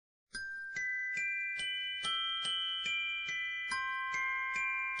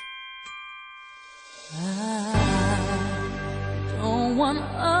I don't want a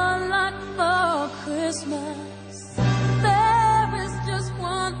lot for Christmas. There is just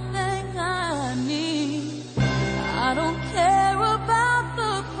one thing I need. I don't care about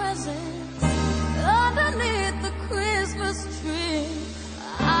the presents underneath the Christmas tree.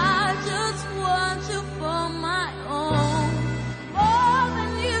 I just want you for my own, more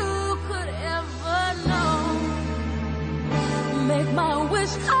than you could ever know. Make my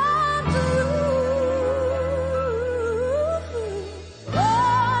wish come true.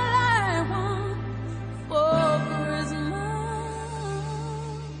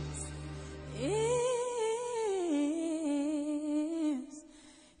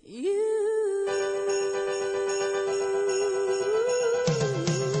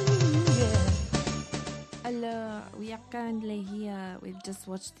 We are currently here. We've just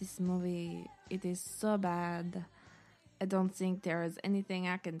watched this movie. It is so bad. I don't think there is anything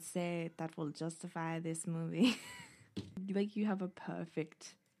I can say that will justify this movie. Like, you have a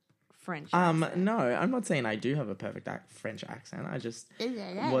perfect French accent. No, I'm not saying I do have a perfect French accent. I just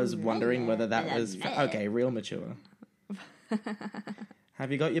was wondering whether that was... Okay, real mature.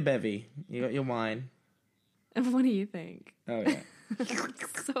 Have you got your bevy? You got your wine? What do you think? Oh, yeah.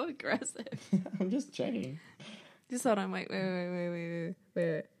 So aggressive. I'm just checking. Just hold on, wait.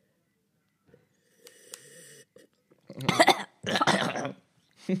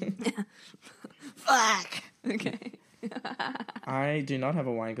 Fuck. Okay. I do not have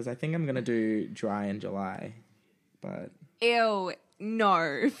a wine because I think I'm going to do dry in July. But... Ew,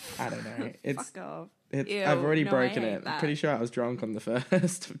 no. I don't know. It's, Fuck off. Ew, I've already broken it. That. I'm pretty sure I was drunk on the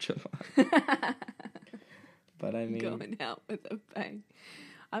 1st of July. But I mean... Going out with a bang.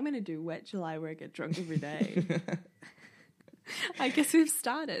 I'm going to do wet July where I get drunk every day. I guess we've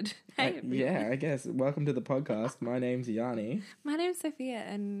started. Hey, yeah, I guess. Welcome to the podcast. My name's Yanni. My name's Sophia,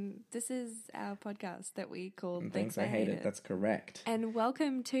 and this is our podcast that we call Thanks, I Hate It. That's correct. And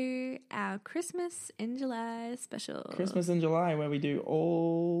welcome to our Christmas in July special. Christmas in July, where we do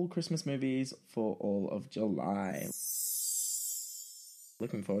all Christmas movies for all of July.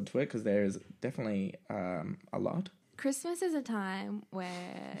 Looking forward to it because there is definitely a lot. Christmas is a time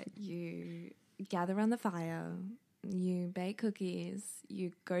where you gather around the fire, you bake cookies,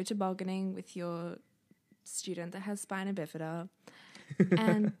 you go tobogganing with your student that has spina bifida,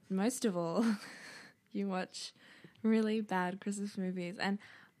 and most of all, you watch really bad Christmas movies. And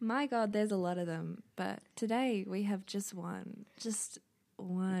my God, there's a lot of them. But today we have just one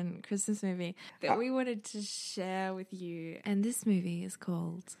Christmas movie that we wanted to share with you. And this movie is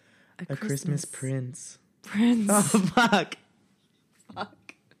called A Christmas Prince. Oh, fuck. I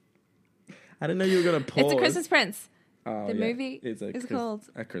didn't know you were going to pause. It's A Christmas Prince. Oh, the movie is called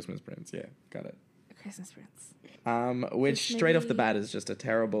A Christmas Prince. Yeah, got it. A Christmas Prince. Which straight off the bat is just a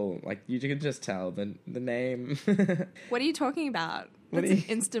terrible, like, you can just tell the name. What are you talking about? It's an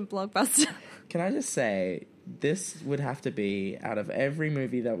instant blockbuster. Can I just say, this would have to be, out of every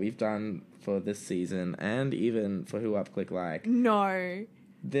movie that we've done for this season, and even for Who Up Click Like. No.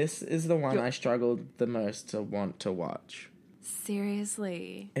 This is the one I struggled the most to want to watch.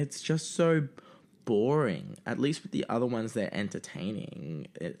 Seriously. It's just so boring. At least with the other ones, they're entertaining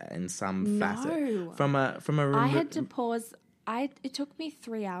in some facet. From a I had to pause. It took me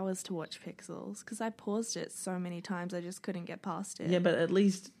 3 hours to watch Pixels because I paused it so many times I just couldn't get past it. Yeah, but at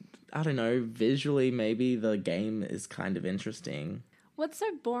least, I don't know, visually maybe the game is kind of interesting. What's so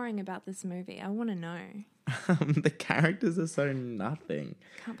boring about this movie? I want to know. The characters are so nothing.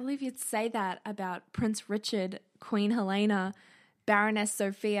 Can't believe you'd say that about Prince Richard, Queen Helena, Baroness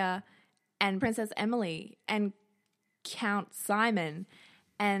Sophia, and Princess Emily, and Count Simon,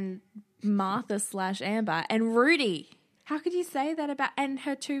 and Martha/Amber, and Rudy. How could you say that about... And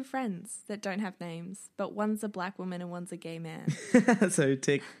her two friends that don't have names, but one's a black woman and one's a gay man. So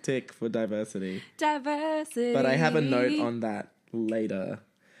tick for diversity. Diversity. But I have a note on that later.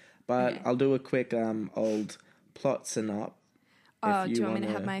 But okay. I'll do a quick old plot synop. Oh, do you want me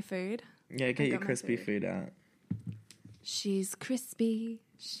to have my food? Yeah, get your crispy food out. She's crispy.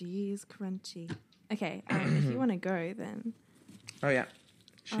 She's crunchy. Okay, if you want to go, then... Oh, yeah.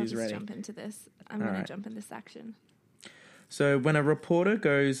 She's I'll ready. Jump into this. I'm going to jump into this action. So when a reporter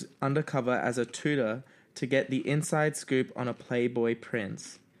goes undercover as a tutor to get the inside scoop on a playboy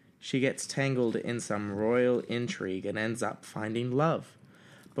prince, she gets tangled in some royal intrigue and ends up finding love.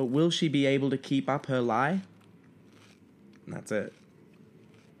 But will she be able to keep up her lie? And that's it.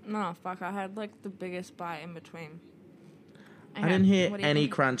 No, fuck, I had like the biggest bite in between. Okay, I didn't hear any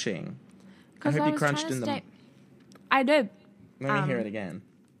crunching. I hope you crunched in them. I did. Let me hear it again.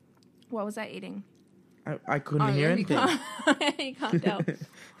 What was I eating? I couldn't hear anything. You can't tell.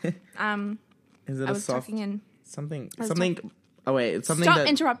 Is it I a was soft tucking in. something? I was Something. Oh wait, it's something Stop that.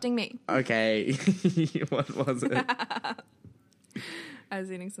 interrupting me. Okay, what was it? I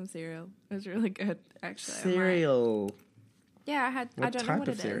was eating some cereal. It was really good, actually. Cereal. Yeah, I What don't type know what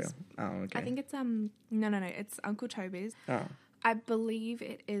of it cereal? is. Oh, okay. I think it's no, it's Uncle Toby's. Oh, I believe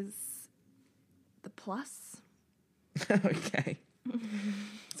it is the Plus. okay.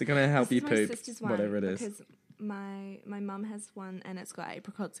 Is it gonna help This you is my poop? sister's one Whatever it is. because my mum has one and it's got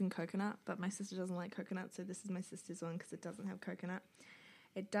apricots and coconut, but my sister doesn't like coconut, so this is my sister's one because it doesn't have coconut.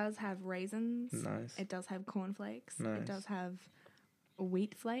 It does have raisins. Nice. It does have cornflakes. Nice. It does have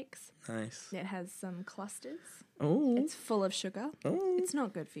wheat flakes. Nice. It has some clusters. Oh. It's full of sugar. Oh. It's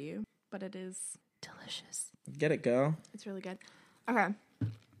not good for you, but it is delicious. Get it, girl. It's really good. Okay,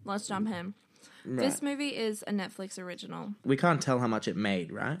 let's jump in. Right. This movie is a Netflix original. We can't tell how much it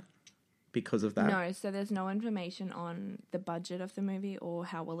made, right? Because of that. No, so there's no information on the budget of the movie or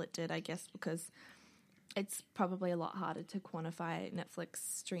how well it did, I guess, because it's probably a lot harder to quantify Netflix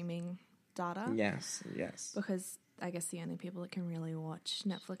streaming data. Yes. Yes. Because I guess the only people that can really watch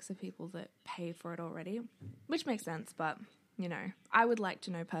Netflix are people that pay for it already, which makes sense, but, you know, I would like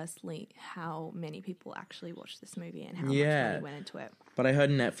to know personally how many people actually watched this movie and how much money went into it. But I heard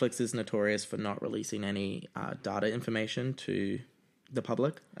Netflix is notorious for not releasing any data information to the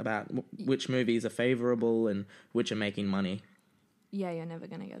public about which movies are favorable and which are making money. Yeah, you're never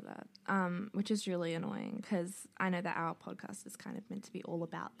going to get that, which is really annoying because I know that our podcast is kind of meant to be all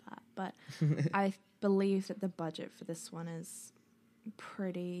about that. But I believe that the budget for this one is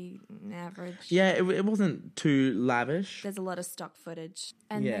pretty average. Yeah, it wasn't too lavish. There's a lot of stock footage.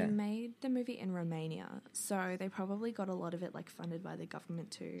 And Yeah. they made the movie in Romania. So they probably got a lot of it like funded by the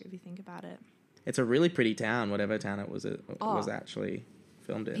government too, if you think about it. It's a really pretty town, whatever town it was Oh. actually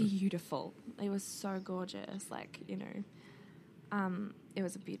filmed in. Beautiful. It was so gorgeous. Like, you know, it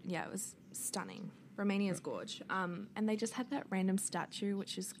was it was stunning. Romania's gorge. And they just had that random statue,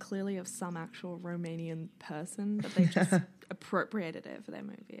 which is clearly of some actual Romanian person, but they just appropriated it for their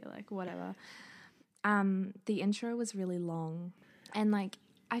movie, like whatever. The intro was really long, and like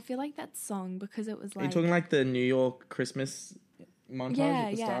I feel like that song because it was like Are you talking like the New York Christmas montage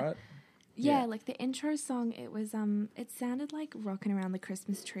at the start? Yeah, like the intro song, it was it sounded like rocking around the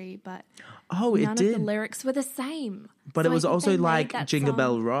Christmas tree, but Oh, it none did. of the lyrics were the same. But So it was I think also they made like that Jingle song-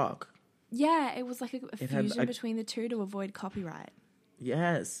 Bell Rock. Yeah, it was like a had fusion a- between the two to avoid copyright.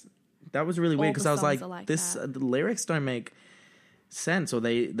 Yes. That was really weird All because the I was songs like, are like this that. the lyrics don't make sense, or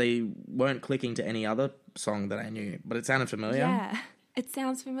they weren't clicking to any other song that I knew, but it sounded familiar. Yeah, it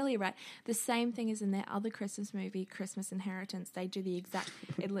sounds familiar, right? The same thing is in their other Christmas movie, Christmas Inheritance. They do the exact,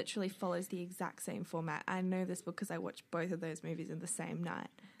 it literally follows the exact same format. I know this because I watched both of those movies in the same night.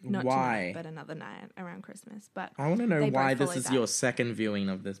 Not Why? tonight, but another night around Christmas. But I want to know they why both this follow is that. your second viewing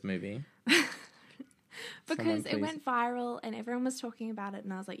of this movie. Because Someone, it please. went viral and everyone was talking about it,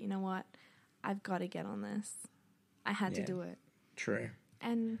 and I was like, you know what? I've got to get on this. I had to Yeah. do it. True.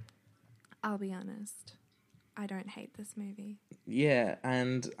 And I'll be honest, I don't hate this movie. Yeah,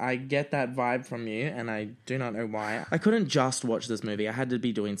 and I get that vibe from you, and I do not know why. I couldn't just watch this movie. I had to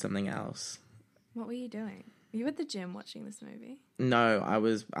be doing something else. What were you doing? Were you at the gym watching this movie? No, I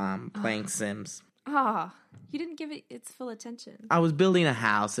was playing Sims. Ah, you didn't give it its full attention. I was building a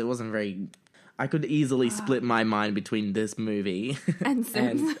house. It wasn't very... I could easily split my mind between this movie And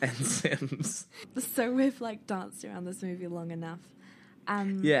Sims. and Sims. So we've like danced around this movie long enough.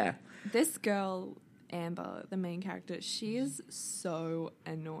 Yeah. This girl, Amber, the main character, she is so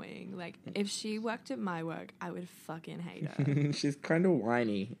annoying. Like, if she worked at my work, I would fucking hate her. She's kind of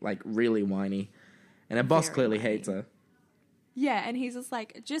whiny, like really whiny. And her boss Very clearly whiny. hates her. Yeah, and he's just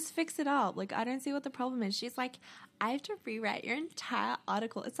like, just fix it up. Like, I don't see what the problem is. She's like, I have to rewrite your entire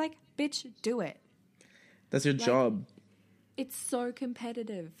article. It's like, bitch, do it. That's your job. It's so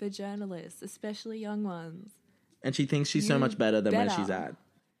competitive for journalists, especially young ones. And she thinks she's so You much better than where better. she's at.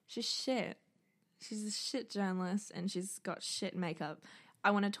 She's shit. She's a shit journalist and she's got shit makeup.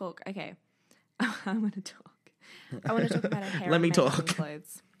 I want to talk. Okay. I want to talk. I want to talk about her hair. Let and me makeup talk. and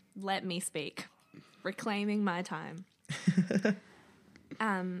clothes. Let me speak. Reclaiming my time.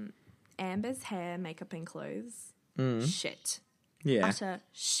 Amber's hair, makeup, and clothes. Shit. Yeah. Utter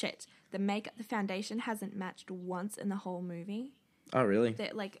shit. The makeup, the foundation hasn't matched once in the whole movie. Oh, really?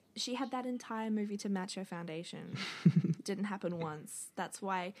 That, like, she had that entire movie to match her foundation. Didn't happen once. That's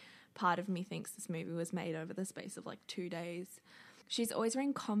why part of me thinks this movie was made over the space of like 2 days. She's always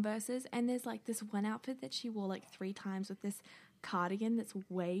wearing Converses, and there's like this one outfit that she wore like 3 times with this cardigan that's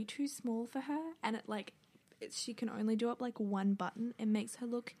way too small for her, and she can only do up like one button. It makes her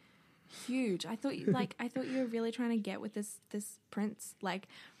look huge. I thought you were really trying to get with this prince. Like,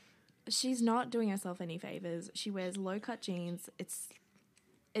 she's not doing herself any favors. She wears low-cut jeans. It's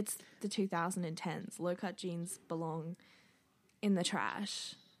the 2010s. Low-cut jeans belong in the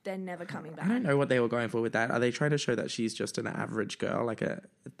trash. They're never coming back. I don't know what they were going for with that. Are they trying to show that she's just an average girl, like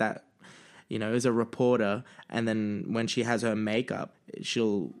that, you know, is a reporter, and then when she has her makeup,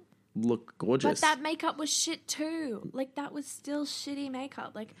 she'll look gorgeous. But that makeup was shit too. Like, that was still shitty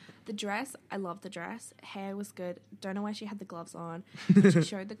makeup. Like, the dress, I love the dress. Hair was good. Don't know why she had the gloves on. When she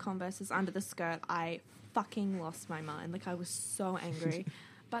showed the Converses under the skirt, I fucking lost my mind. Like, I was so angry.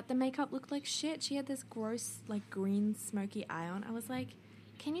 But the makeup looked like shit. She had this gross, like, green smoky eye on. I was like,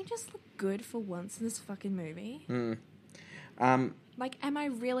 can you just look good for once in this fucking movie? Like, am I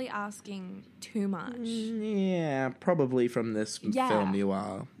really asking too much? Yeah, probably from this film you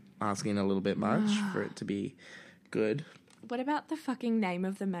are asking a little bit much for it to be good. What about the fucking name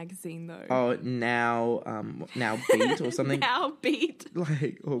of the magazine, though? Oh, now Beat or something? Now Beat.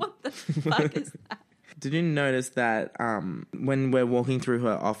 Like, What the fuck is that? Did you notice that when we're walking through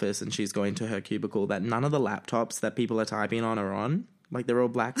her office and she's going to her cubicle, that none of the laptops that people are typing on are on? Like, they're all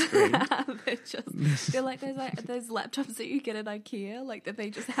black screen. they're like those laptops that you get at IKEA, like that they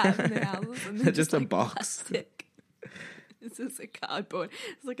just have in their houses. And They're just a like box. Plastic. This is a cardboard.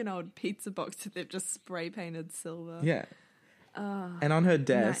 It's like an old pizza box that they've just spray painted silver. Yeah. And on her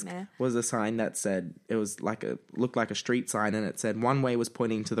desk nightmare. was a sign that said, it was looked like a street sign, and it said one way was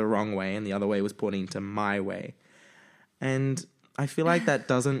pointing to the wrong way and the other way was pointing to my way. And I feel like that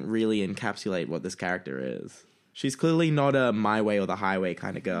doesn't really encapsulate what this character is. She's clearly not a my way or the highway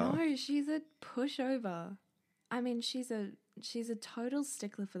kind of girl. No, she's a pushover. I mean, she's a total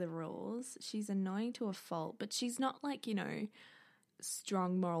stickler for the rules. She's annoying to a fault, but she's not like, you know,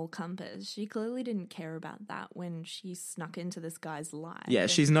 strong moral compass. She clearly didn't care about that when she snuck into this guy's life. Yeah,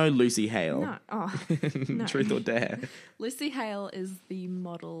 she's no Lucy Hale. No. Oh, no. Truth or Dare. Lucy Hale is the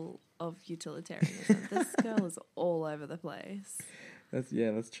model of utilitarianism. This girl is all over the place.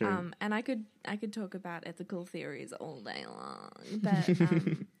 That's true. And I could talk about ethical theories all day long, but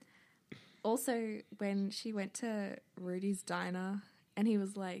also when she went to Rudy's diner and he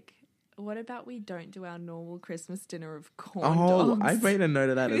was like, "What about we don't do our normal Christmas dinner of corn dogs?" I made a note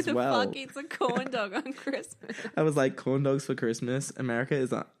of that as well. Who the fuck eats a corn dog on Christmas? I was like, corn dogs for Christmas? America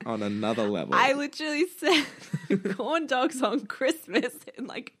is on another level. I literally said corn dogs on Christmas in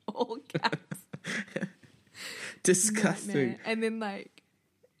like all caps. Disgusting. Nightmare. And then like,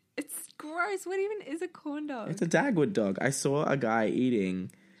 it's gross. What even is a corn dog? It's a Dagwood dog. I saw a guy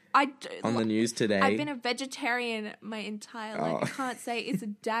eating on the news today. I've been a vegetarian my entire life. I can't say it's a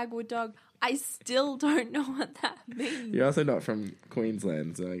Dagwood dog. I still don't know what that means. You're also not from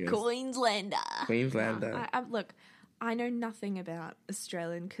Queensland, so I guess. Queenslander. Look, I know nothing about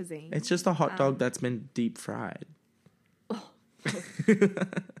Australian cuisine. It's just a hot dog that's been deep fried.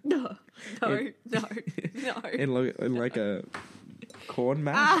 No. In like a corn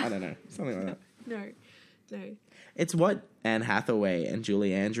mash? I don't know. Something like that. No. It's what Anne Hathaway and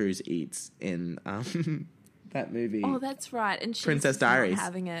Julie Andrews eats in that movie. Oh, that's right. And she's Princess Diaries. not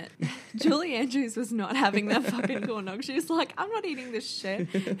having it. Julie Andrews was not having that fucking corn dog. She was like, "I'm not eating this shit."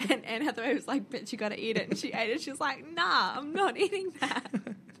 And Anne Hathaway was like, "Bitch, you gotta eat it." And she ate it. She was like, "Nah, I'm not eating that."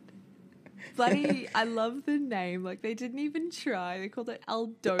 Bloody, I love the name. Like, they didn't even try. They called it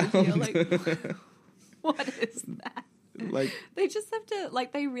Aldovia. Like, what is that? Like, they just have to,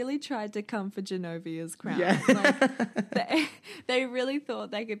 like, they really tried to come for Genovia's crown. Yeah. Like, they really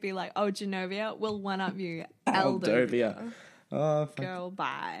thought they could be like, "Oh, Genovia, we'll one-up you. Aldovia. Oh, fuck. Girl,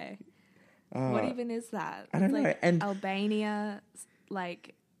 bye." What even is that? I don't It's know. like And Albania,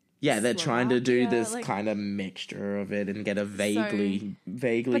 like... yeah, they're trying to do Slovakia, this like- kind of mixture of it and get a vaguely But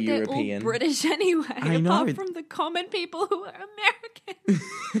they're European. all British anyway, I know. apart from the common people who are American.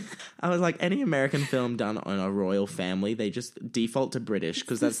 I was like, any American film done on a royal family, they just default to British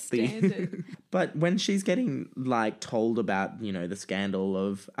because that's the standard. But when she's getting like told about, you know, the scandal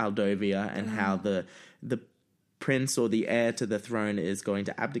of Aldovia and how the prince or the heir to the throne is going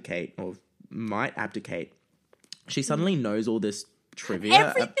to abdicate or might abdicate, she suddenly knows all this trivia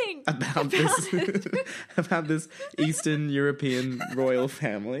Everything about this about this Eastern European royal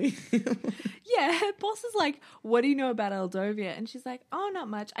family. Yeah, her boss is like, "What do you know about Aldovia?" And she's like, "Oh, not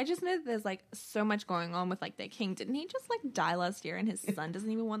much. I just know that there's like so much going on with like their king. Didn't he just like die last year and his son doesn't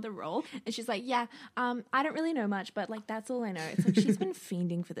even want the role?" And she's like, "Yeah, I don't really know much, but like that's all I know." It's like she's been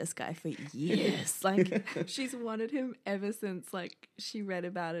fiending for this guy for years. Like she's wanted him ever since like she read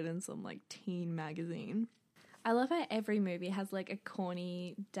about it in some like teen magazine. I love how every movie has like a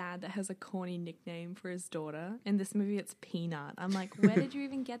corny dad that has a corny nickname for his daughter. In this movie, it's Peanut. I'm like, where did you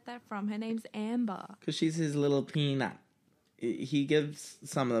even get that from? Her name's Amber. Because she's his little peanut. he gives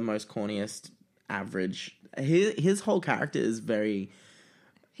some of the most corniest average. His whole character is very...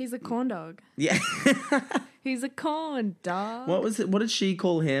 He's a corn dog. Yeah. He's a corn dog. What was it? What did she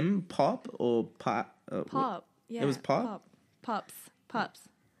call him? Pop or Pop? Pop. Yeah. It was Pop? Pups.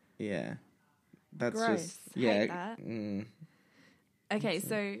 Yeah. That's Gross. just... Yeah. Hate that. Okay,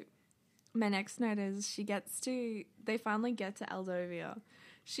 so my next note is they finally get to Eldovia.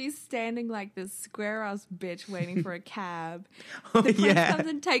 She's standing like this square-ass bitch waiting for a cab. Oh, The prince yeah. comes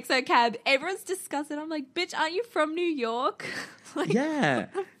and takes her cab. Everyone's disgusted. I'm like, bitch, aren't you from New York? Like, Yeah.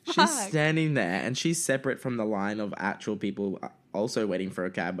 She's fuck? standing there and she's separate from the line of actual people also waiting for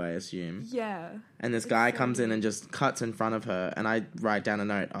a cab, I assume. Yeah. And this guy comes in and just cuts in front of her, and I write down a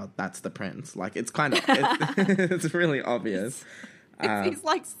note, oh, that's the prince. Like, it's kind of... it's really obvious. He's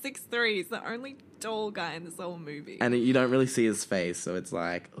like 6'3". He's the only tall guy in this whole movie. And you don't really see his face, so it's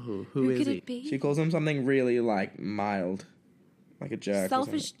like, oh, who is could he? it be? She calls him something really, like, mild. Like a jerk.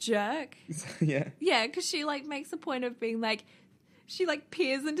 Selfish jerk. Yeah. Yeah, because she like makes a point of being like, she like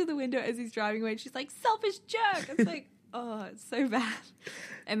peers into the window as he's driving away. And she's like, selfish jerk. It's like, oh, it's so bad.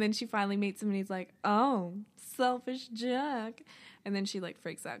 And then she finally meets him and he's like, oh, selfish jerk. And then she like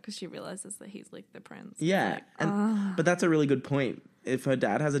freaks out because she realizes that he's like the prince. Yeah. But that's a really good point. If her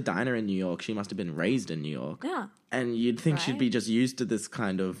dad has a diner in New York, she must have been raised in New York. Yeah. And you'd think she'd be just used to this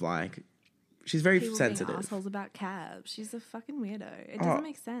kind of like... She's very People sensitive. being assholes about cabs. She's a fucking weirdo. It doesn't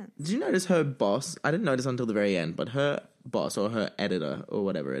make sense. Did you notice her boss? I didn't notice until the very end, but her boss or her editor or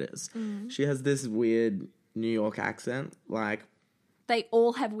whatever it is, she has this weird New York accent. Like, They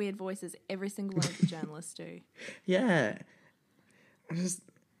all have weird voices. Every single one of the journalists do. yeah.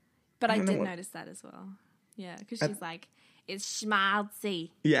 But I don't know did what- notice that as well. Yeah, because she's like, it's schmaltzy.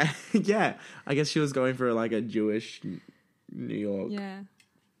 Yeah, yeah. I guess she was going for like a Jewish New York. Yeah.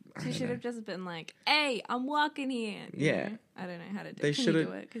 She don't should know. have just been like, hey, I'm walking here. You Yeah. know? I don't know how to do They it. Can you should've-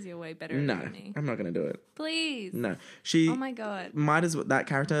 do it? Because you're way better No, than me. I'm not going to do it. Please. No. She Oh my God. might as well, that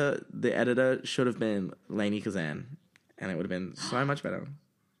character, the editor, should have been Lainey Kazan. And it would have been so much better.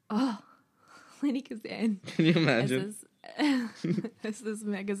 Lenny Kazan Can you as imagine? as this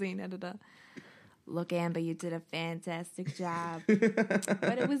magazine editor. Look, Amber, you did a fantastic job.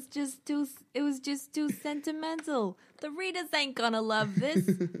 But it was just too sentimental. The readers ain't gonna love this.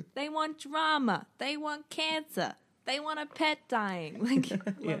 They want drama. They want cancer. They want a pet dying. Like,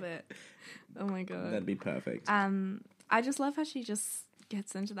 love it. Oh my God. That'd be perfect. I just love how she just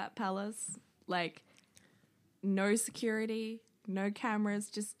gets into that palace. Like, no security, no cameras,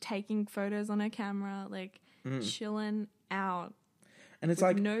 just taking photos on her camera, like, chilling out. And it's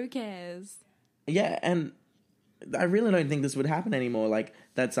With like, no cares. yeah, and I really don't think this would happen anymore. Like,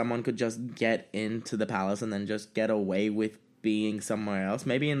 that someone could just get into the palace and then just get away with being somewhere else.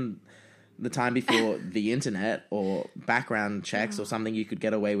 Maybe in the time before the internet or background checks or something, you could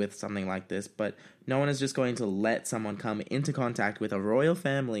get away with something like this. But no one is just going to let someone come into contact with a royal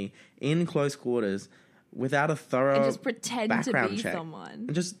family in close quarters without a thorough And just pretend to background be check. someone.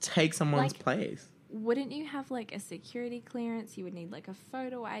 And just take someone's Like- place. Wouldn't you have like a security clearance? You would need like a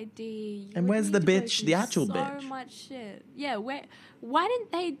photo ID. You And would where's need the to go bitch, through the actual so bitch? So much shit. Yeah, why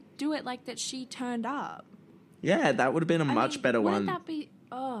didn't they do it like that she turned up? Yeah, that would have been a much better wouldn't one. that be...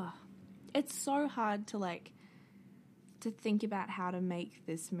 Oh, it's so hard to like... to think about how to make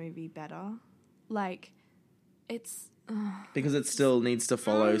this movie better. Like, it's... Because it still needs to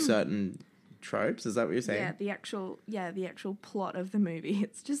follow certain tropes. Is that what you're saying? Yeah, the actual plot of the movie.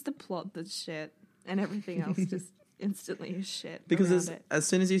 It's just the plot that's shit, and everything else just instantly is shit. Because around it. as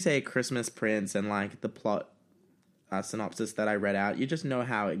soon as you say Christmas Prince and like the plot synopsis that I read out, you just know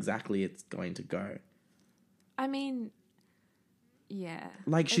how exactly it's going to go. I mean, yeah.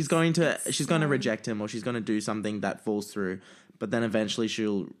 Like she's going to reject him, or she's going to do something that falls through, but then eventually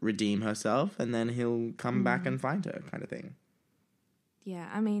she'll redeem herself, and then he'll come back and find her, kind of thing. Yeah,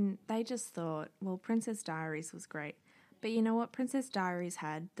 I mean, they just thought, well, Princess Diaries was great. But you know what Princess Diaries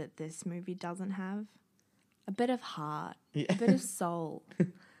had that this movie doesn't have? A bit of heart, a bit of soul,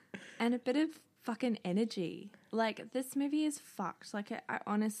 and a bit of fucking energy. Like, this movie is fucked. Like, I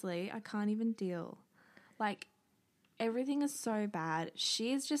honestly, I can't even deal. Like, everything is so bad.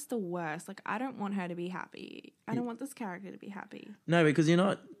 She is just the worst. Like, I don't want her to be happy. I don't want this character to be happy. No, because you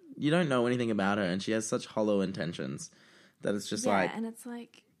don't know anything about her, and she has such hollow intentions that it's just like, and it's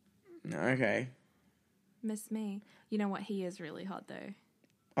like, okay. miss me. You know what? He is really hot, though.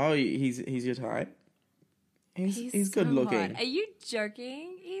 Oh, he's your type? He's good so looking. hot. Are you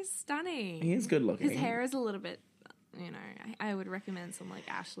joking? He's stunning. He is good looking. His hair is a little bit, I would recommend some like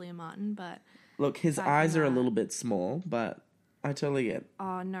Ashley and Martin, but Look, his aside from eyes are a that- little bit small, but I totally get.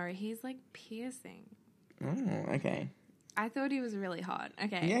 oh no, he's like piercing. Oh, okay. I thought he was really hot.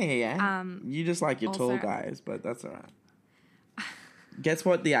 Okay. Yeah. You just like your tall also- guys, but that's all right. Guess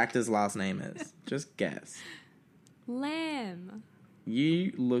what the actor's last name is? Just guess. Lamb.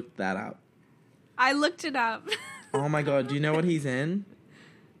 You looked that up. I looked it up. Oh my god, do you know what he's in?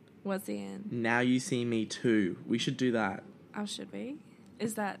 What's he in? Now You See Me Too. We should do that. Oh, should we?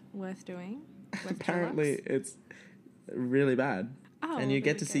 Is that worth doing? Worth Apparently, Dropbox? it's really bad. Oh, and you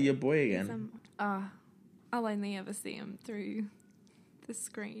there get we to see go. your boy He's, again. I'll only ever see him through the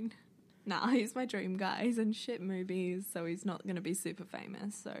screen. Nah, he's my dream guy. He's in shit movies, so he's not going to be super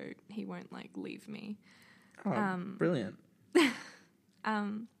famous, so he won't, like, leave me. Oh, brilliant.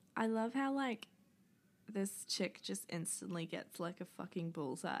 I love how, like, this chick just instantly gets, like, a fucking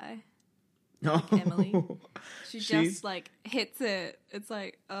bullseye. Emily. She She's- just, like, hits it. It's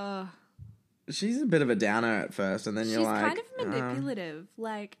like, ugh. She's a bit of a downer at first, and then you're She's like... kind of manipulative.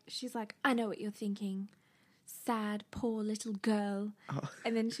 Like, she's like, I know what you're thinking. Sad, poor little girl. Oh.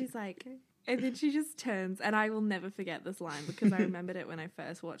 And then she's like, and then she just turns, and I will never forget this line because I remembered it when I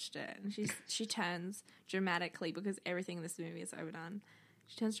first watched it. And she turns dramatically because everything in this movie is overdone.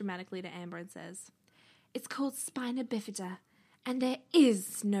 She turns dramatically to Amber and says, "It's called spina bifida, and there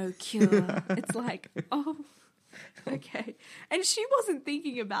is no cure." It's like, oh, okay. And she wasn't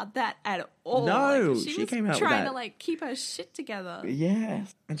thinking about that at all. No, Like, she was came out with trying that. to like keep her shit together. Yeah.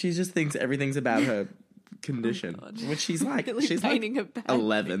 And she just thinks everything's about her condition. Oh, God. Which she's like... Really she's like painting a bad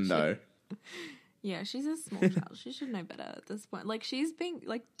 11, picture. though. Yeah, she's a small child. She should know better at this point. Like, she's being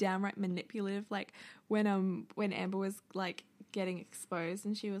like downright manipulative. Like when Amber was like getting exposed,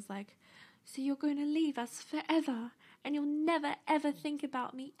 and she was like, "So you're going to leave us forever, and you'll never ever think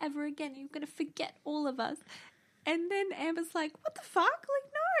about me ever again. You're going to forget all of us." And then Amber's like, "What the fuck?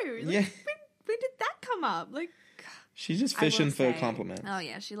 Like, no. Like, Yeah. When did that come up? Like." She's just I will fishing for say- compliments. Oh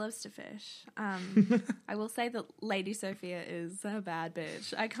yeah, she loves to fish. I will say that Lady Sophia is a bad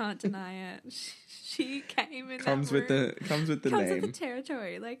bitch. I can't deny it. She came in Comes that with room, the comes with the comes name. with the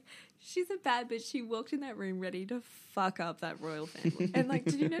territory. Like, she's a bad bitch. She walked in that room ready to fuck up that royal family. And like,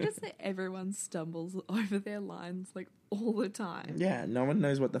 did you notice that everyone stumbles over their lines like all the time? Yeah, no one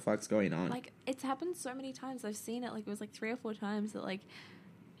knows what the fuck's going on. Like, it's happened so many times. I've seen it. Like, it was like 3 or 4 times that like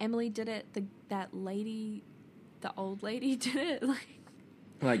Emily did it. That lady. The old lady did it,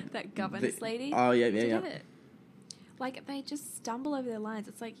 like that governess lady. Oh yeah, did yeah. it. Like, they just stumble over their lines.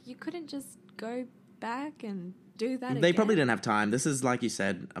 It's like, you couldn't just go back and do that again. They probably didn't have time. This is, like you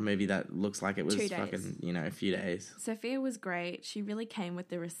said, a movie that looks like it was 2 days. fucking, a few days. Sophia was great. She really came with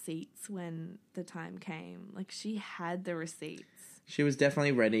the receipts when the time came. Like, she had the receipts. She was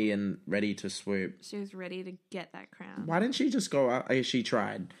definitely ready to swoop. She was ready to get that crown. Why didn't she just go out? She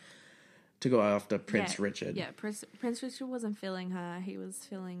tried to go after Prince Yeah, Richard. Yeah, Prince Richard wasn't feeling her. He was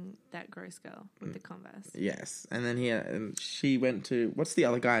feeling that gross girl with the Converse. Yes, and then she went to, what's the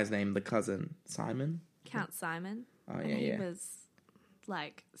other guy's name? The cousin, Simon. Count Simon. Oh and yeah, he yeah. was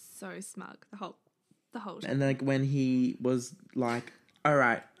like so smug the whole time. And like when he was like, "All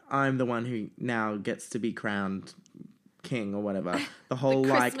right, I'm the one who now gets to be crowned king or whatever," the whole the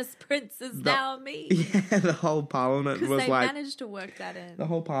like, Christmas prince is now me. yeah, the whole parliament Because was they like, managed to work that in. the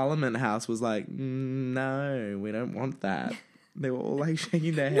whole parliament house was like, no, we don't want that. They were all like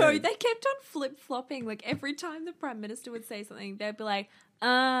shaking their heads. No, they kept on flip-flopping. Like, every time the Prime Minister would say something, they'd be like,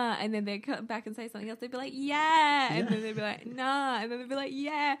 and then they'd come back and say something else. They'd be like, yeah. And then they'd be like, nah. And then they'd be like,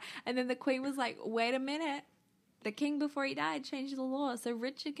 yeah. And then the Queen was like, wait a minute. The king, before he died, changed the law. So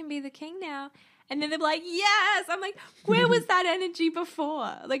Richard can be the king now. And then they'd be like, yes. I'm like, where was that energy before?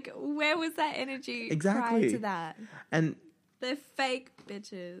 Like, where was that energy Exactly. prior to that? And They're fake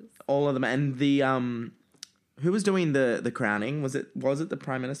bitches. all of them, and the who was doing the crowning? Was it the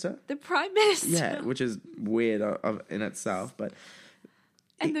Prime Minister? The Prime Minister. Yeah, which is weird in itself, but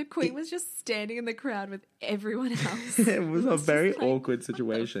And the Queen was just standing in the crowd with everyone else. it was a very just like, awkward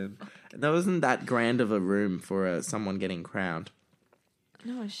situation. There wasn't that grand of a room for someone getting crowned.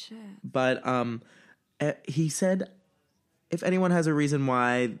 No shit. But he said, if anyone has a reason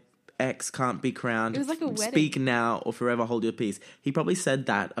why X can't be crowned, It was like a wedding. speak now or forever hold your peace. He probably said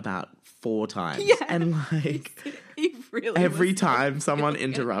that about 4 times. Yeah. And like He really every was like, time someone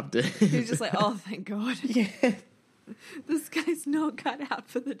interrupted. he was just like, oh, thank God. yeah. This guy's not cut out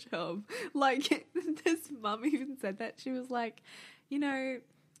for the job. Like, this mum even said that. She was like,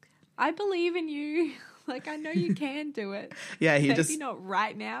 I believe in you. Like, I know you can do it. Yeah, he Maybe just not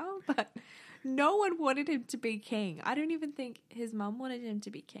right now, but no one wanted him to be king. I don't even think his mum wanted him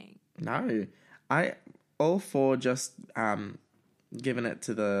to be king. no. I all for just giving it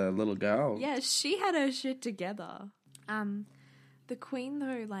to the little girl. Yeah, she had her shit together. The Queen,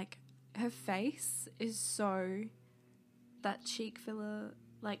 though, like, her face is so that cheek filler,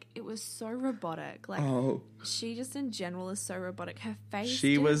 like, it was so robotic. Like, Oh, she just in general is so robotic. Her face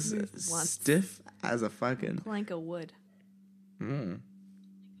she didn't was move once. stiff as a fucking. Plank of wood. Mm,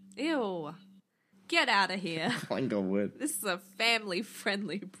 Ew. Get out of here. plank of wood. This is a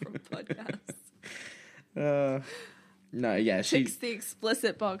family-friendly podcast. No, yeah, she. Fix the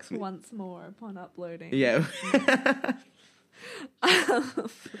explicit box once more upon uploading. Yeah.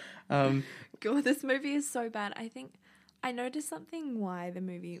 God, this movie is so bad. I think I noticed something why the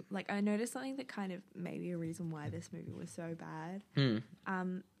movie, like, I noticed something that kind of may be a reason why this movie was so bad.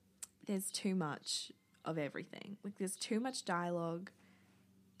 There's too much of everything. Like, there's too much dialogue.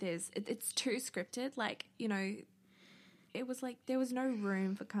 It's too scripted. Like, you know, it was like there was no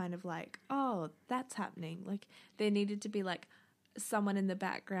room for kind of like, oh, that's happening. Like, there needed to be like someone in the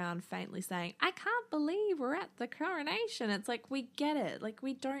background faintly saying, I can't believe we're at the coronation. It's like, we get it. Like,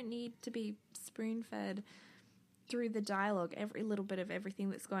 we don't need to be spoon-fed through the dialogue every little bit of everything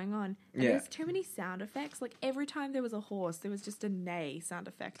that's going on. And there's too many sound effects. Like, every time there was a horse, there was just a neigh sound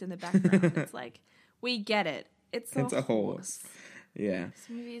effect in the background. It's like, we get it. It's a horse. Yeah. This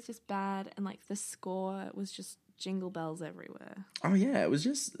movie is just bad, and like the score was just jingle bells everywhere. Oh yeah, it was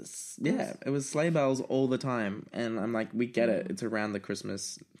just it was sleigh bells all the time, and I'm like, we get it. It's around the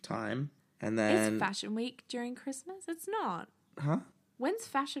Christmas time, and then Is Fashion Week during Christmas? It's not. Huh? When's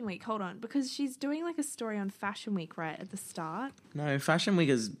Fashion Week? Hold on, because she's doing like a story on Fashion Week right at the start. No, Fashion Week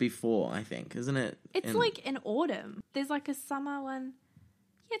is before, I think, isn't it? It's like in autumn. There's like a summer one.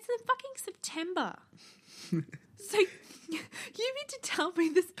 Yeah, it's in fucking September. So you mean to tell me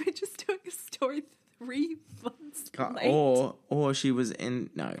this bitch is doing a story 3 months late? Or she was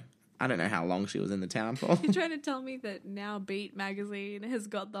in I don't know how long she was in the town for. You're trying to tell me that now Beat magazine has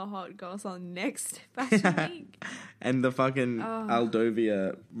got the hot goss on next Fashion Week? And the fucking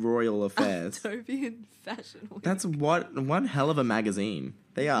Aldovia Royal Affairs. Aldovian Fashion Week. That's one hell of a magazine.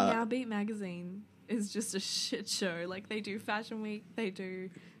 They are. Now Beat magazine is just a shit show. Like, they do Fashion Week, they do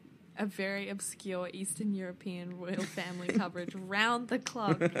a very obscure Eastern European royal family coverage round the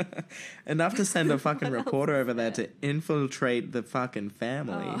clock. Enough to send a fucking reporter over there to infiltrate the fucking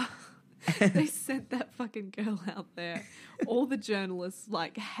family. They sent that fucking girl out there. All the journalists,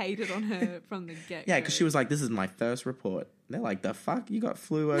 like, hated on her from the get-go. Yeah, because she was like, this is my first report. And they're like, the fuck? You got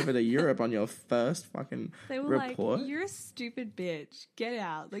flew over to Europe on your first fucking They were report? like, you're a stupid bitch. Get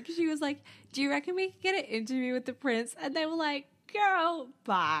out. Like, she was like, do you reckon we could get an interview with the prince? And they were like, girl,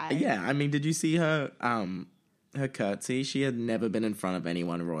 bye. Yeah, I mean, did you see her curtsy? She had never been in front of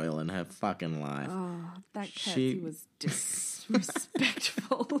anyone royal in her fucking life. Oh, that curtsy was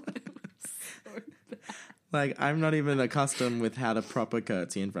disrespectful. It was so bad. Like, I'm not even accustomed with how to proper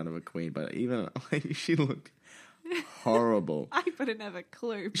curtsy in front of a queen, but even, like, she looked horrible. I wouldn't have a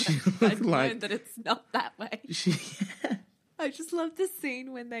clue, She but looked I've like- learned that it's not that way. She, I just love the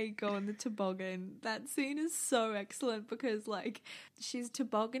scene when they go on the toboggan. That scene is so excellent because, like, she's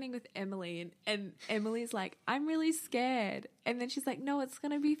tobogganing with Emily and Emily's like, I'm really scared. And then she's like, no, it's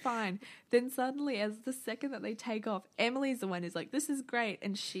going to be fine. Then suddenly, as the second that they take off, Emily's the one who's like, this is great.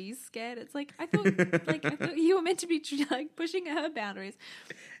 And she's scared. It's like, I thought you were meant to be, like, pushing her boundaries.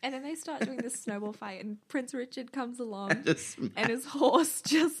 And then they start doing this snowball fight and Prince Richard comes along and his horse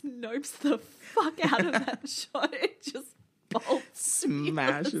just nopes the fuck out of that shot. It just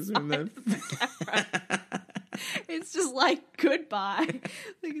smashes in the It's just like, goodbye. Like,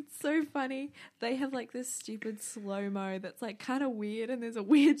 it's so funny. They have like this stupid slow-mo that's like kind of weird, and there's a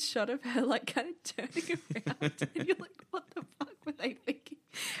weird shot of her like kind of turning around and you're like, what the fuck were they thinking?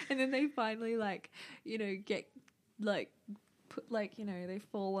 And then they finally like, you know, get like put, like, you know, they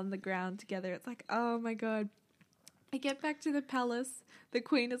fall on the ground together. It's like, oh my god. I get back to the palace, the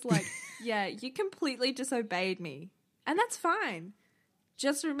queen is like, yeah, you completely disobeyed me. And that's fine.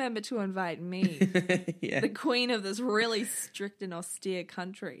 Just remember to invite me, the queen of this really strict and austere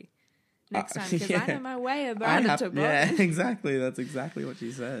country, next time, because I know my way about a toboggan. Yeah, exactly. That's exactly what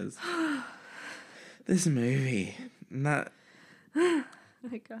she says. This movie, I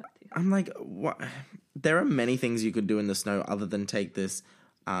got you. I'm like, what? There are many things you could do in the snow other than take this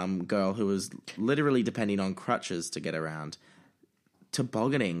girl who was literally depending on crutches to get around,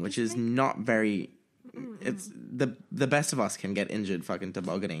 tobogganing, which is not very. It's the best of us can get injured fucking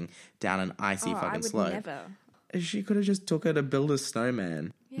tobogganing down an icy fucking slope. Never. She could have just took her to build a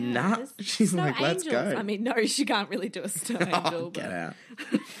snowman. Yeah, nah, she's snow like, let's angels. go. I mean, no, she can't really do a snow angel. Get out.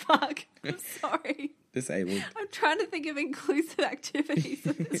 Fuck. I'm sorry. Disabled. I'm trying to think of inclusive activities,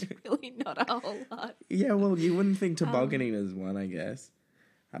 and there's really not a whole lot. Yeah, well, you wouldn't think tobogganing is one, I guess.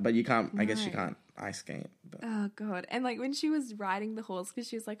 But you can't, I guess you No. can't ice skate. But Oh, God. And, like, when she was riding the horse, because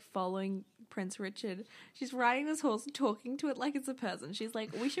she was, like, following Prince Richard, she's riding this horse and talking to it like it's a person. She's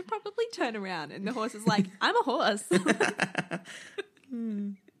like, we should probably turn around. And the horse is like, I'm a horse.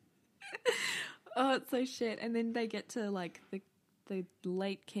 Oh, it's so shit. And then they get to, like, the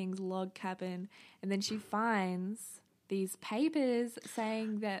late king's log cabin, and then she finds these papers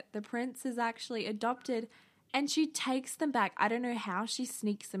saying that the prince is actually adopted, and she takes them back. I don't know how she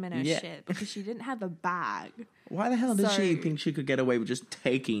sneaks them in her shit, because she didn't have a bag. why the hell did she So- think she could get away with just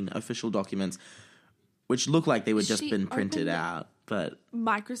taking official documents, which look like they were just She been printed opened it. out? But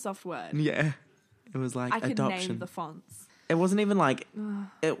Microsoft Word. yeah, it was like I could adoption. name the fonts. It wasn't even like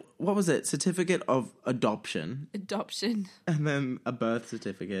what was it? Certificate of adoption, Adoption. and then a birth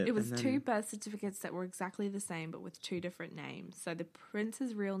certificate. It was and two then, birth certificates that were exactly the same, but with two different names. So the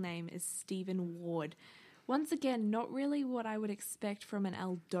prince's real name is Stephen Ward. Once again, not really what I would expect from an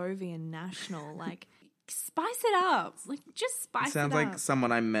Aldovian national. Like, spice it up. Like, just spice it sounds up. like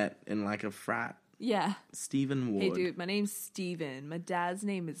someone I met in like a frat. Yeah. Stephen Ward. Hey, dude, my name's Steven. My dad's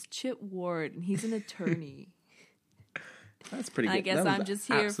name is Chip Ward, and he's an attorney. That's pretty And good. I guess That was I'm just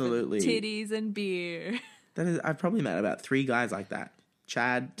here absolutely for titties and beer. That is, I've probably met about 3 guys like that.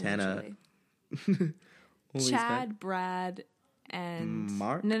 Chad, Tanner, Literally. all these guys. Chad, Brad, and...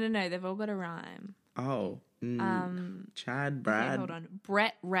 Mark? No. They've all got a rhyme. Oh, Chad, Okay, Brad. hold on.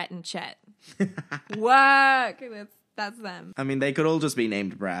 Brett, Rhett, and Chet. Work! That's them. I mean, they could all just be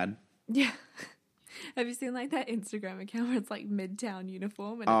named Brad. Yeah. Have you seen, like, that Instagram account where it's, like, Midtown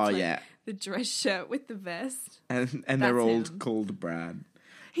uniform? And Oh, it's, like, yeah. the dress shirt with the vest? And they're That's all him. called Brad.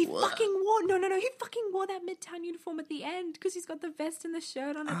 He fucking wore... No. He fucking wore that Midtown uniform at the end because he's got the vest and the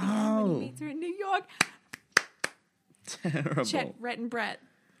shirt on at the end when Oh. he meets her in New York. Terrible. Chet, Rhett, and Brett.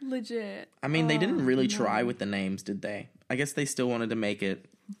 Legit. I mean, they didn't Oh, really no. try with the names, did they? I guess they still wanted to make it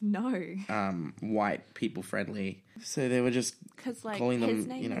No. white people friendly. So they were just Because, like, calling his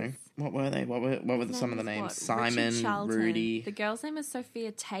them, name you know, is... what were they? What were His some of the name names? is what? Richard Simon, Charlton. Rudy. The girl's name is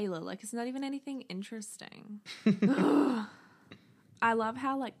Sophia Taylor. Like, it's not even anything interesting. Ugh. I love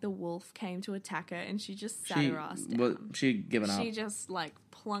how, like, the wolf came to attack her and she just sat her ass down. She'd given up. She just, like,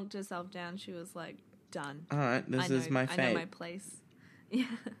 plunked herself down. She was like, done. All right, this is my I fate. know my place. Yeah.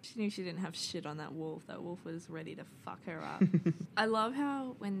 She knew she didn't have shit on that wolf. That wolf was ready to fuck her up. I love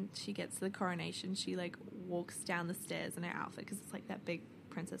how when she gets to the coronation, she, like, walks down the stairs in her outfit because it's, like, that big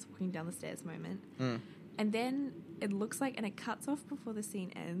princess walking down the stairs moment. And then it looks like, and it cuts off before the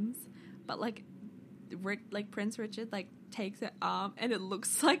scene ends, but, like Prince Richard, like, takes her arm and it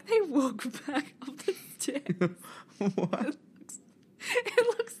looks like they walk back up the stairs. What? It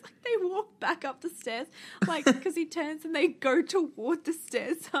looks like they walk back up the stairs, like, because he turns and they go toward the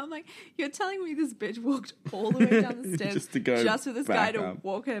stairs. So I'm like, you're telling me this bitch walked all the way down the stairs Just to go just for this guy back to up.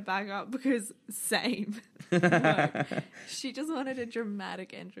 walk her back up? Because same. Like, she just wanted a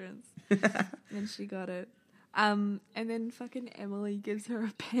dramatic entrance, and she got it. And then fucking Emily gives her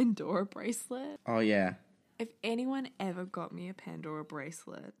a Pandora bracelet. Oh, yeah. If anyone ever got me a Pandora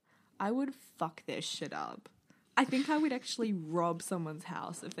bracelet, I would fuck their shit up. I think I would actually rob someone's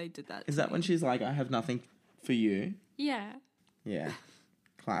house if they did that. Is to that me. when she's like, I have nothing for you? Yeah. Yeah.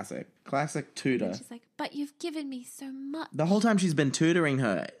 Classic And tutor. she's like, but you've given me so much. The whole time she's been tutoring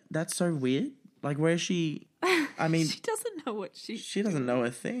her. That's so weird. Like, where is she? I mean, She doesn't know what she doesn't know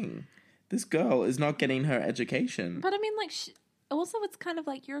a thing. This girl is not getting her education. But I mean, like, also it's kind of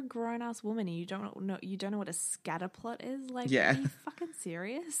like you're a grown ass woman and you don't know what a scatterplot is. Like, Yeah. are you fucking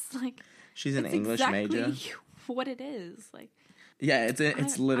serious? Like, She's an it's English exactly major. what it is. Like, Yeah, it's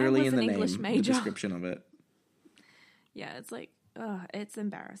I literally was in the an name, English the major. description of it. yeah, it's like, it's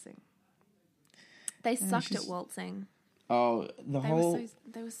embarrassing. They sucked she's- at waltzing. Oh,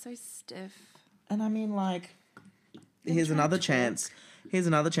 They were so stiff. And I mean, like, They here's tried another to chance. Here's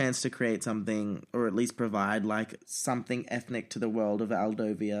another chance to create something, or at least provide, like, something ethnic to the world of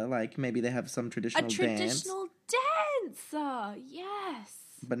Aldovia. Like, maybe they have some A traditional dance. traditional dancer, yes.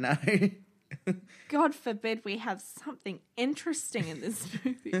 But no. God forbid we have something interesting in this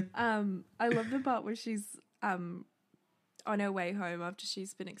movie. I love the part where she's on her way home after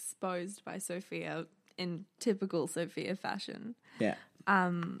she's been exposed by Sophia in typical Sophia fashion. Yeah.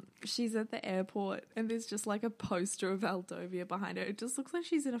 She's at the airport and there's just like a poster of Aldovia behind her. It just looks like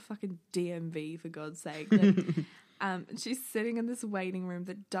she's in a fucking DMV, for God's sake. And, she's sitting in this waiting room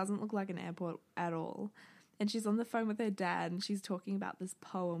that doesn't look like an airport at all. And she's on the phone with her dad and she's talking about this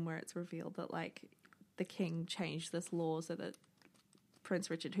poem where it's revealed that, like, the king changed this law so that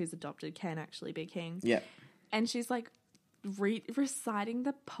Prince Richard, who's adopted, can actually be king. Yeah. And she's like, reciting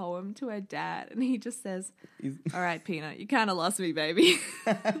the poem to her dad, and he just says, "All right, Peanut, you kind of lost me, baby."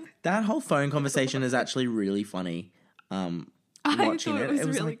 That whole phone conversation is actually really funny. I Watching thought it was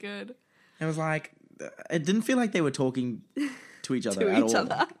really like, good. It was like, it didn't feel like they were talking to each other To at each all.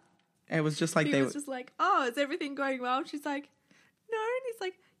 other. It was just like He they was were. just like, "Oh, is everything going well?" She's like, "No," and he's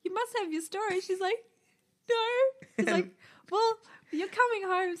like, "You must have your story." She's like, "No." He's like, "Well, you're coming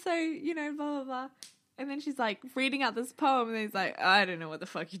home, so blah blah blah." And then she's like reading out this poem, and he's like, "I don't know what the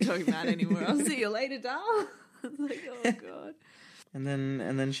fuck you're talking about anymore. I'll see you later, doll." I was like, "Oh god." And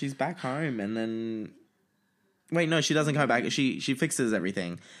then she's back home, and then wait, no, she doesn't come back. She fixes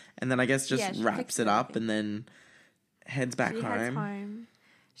everything, and then I guess just she wraps fixes it up, everything. and then heads back She home. heads home.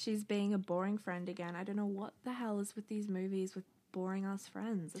 She's being a boring friend again. I don't know what the hell is with these movies with boring ass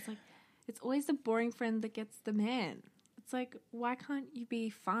friends. It's like, it's always the boring friend that gets the man. It's like, why can't you be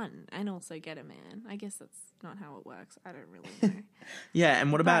fun and also get a man? I guess that's not how it works. I don't really know. Yeah,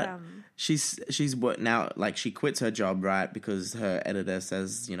 and what But, about she's what now? Like she quits her job, right? Because her editor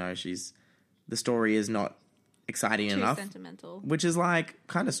says the story is not exciting too enough, sentimental. which is like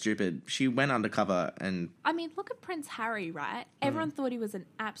kind of stupid. She went undercover, and I mean, look at Prince Harry, right? Everyone thought he was an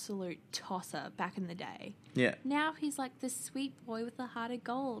absolute tosser back in the day. yeah, Now he's like this sweet boy with a heart of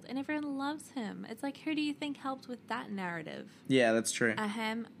gold, and everyone loves him. It's like, who do you think helped with that narrative? yeah, that's true.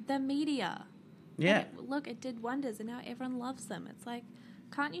 The media. Yeah, And it did wonders, and now everyone loves them. It's like,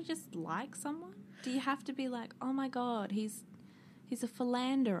 can't you just like someone? Do you have to be like, oh my god, he's a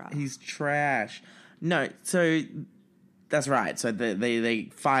philanderer? he's trash. No, so that's right. So they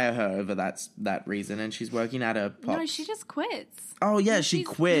fire her over that reason, and she's working at a pop. No, she just quits. Oh yeah, she She's-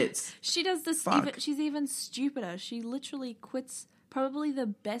 quits She does this. Fuck. She's even stupider. She literally quits probably the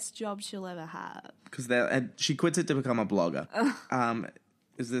best job she'll ever have. because she quits it to become a blogger.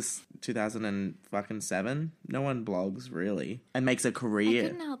 Is this 2007? No one blogs really, and makes a I career.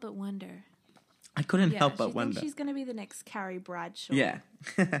 couldn't help but wonder. I couldn't Yeah, help she but thinks wonder. she's going to be the next Carrie Bradshaw. Yeah,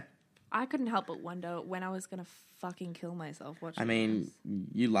 I couldn't help but wonder when I was going to fucking kill myself watching I mean, this.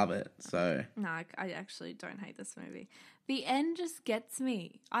 you love it, so No, I actually don't hate this movie. The end just gets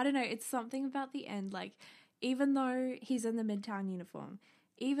me. I don't know. It's something about the end. Like, even though he's in the Midtown uniform,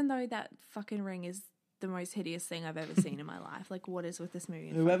 even though that fucking ring is the most hideous thing I've ever seen in my life. Like, what is with this movie?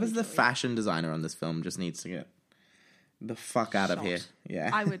 whoever's the fashion designer on this film just needs to get the fuck out of Shot. here. Yeah,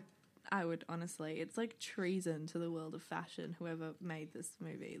 I would honestly. It's like treason to the world of fashion. Whoever made this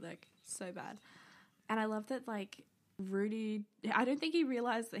movie, like, so bad. And I love that, like, Rudy. I don't think he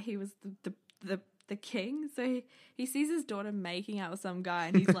realized that he was the king. So he sees his daughter making out with some guy,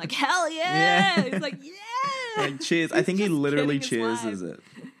 and he's like, "Hell yeah!" Yeah. He's like, "Yeah!" Like, cheers. I He's think he just literally kidding his cheers wife.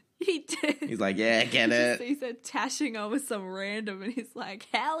 it. He did. He's like, yeah, get He it. just sees her tashing on with some random, and he's like,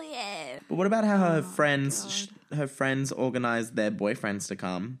 "Hell yeah!" But what about how her Oh, friends, her friends organize their boyfriends to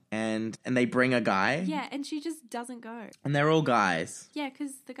come, and they bring a guy, Yeah, and she just doesn't go. and they're all guys. Yeah,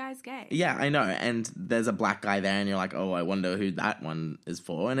 because the guy's gay. Yeah, I know. And there's a black guy there, and you're like, oh, I wonder who that one is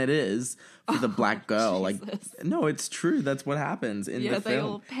for. And it is for the black girl. Like, Jesus. no, it's true. That's what happens in Yeah, the they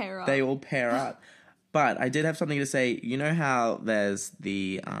film. all pair up. They all pair up. But I did have something to say. You know how there's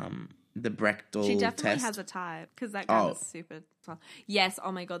the Brechtel She definitely test? has a type because that guy Oh. was super. Yes.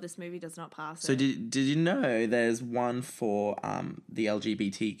 Oh my god, this movie does not pass. So it. did you know there's one for the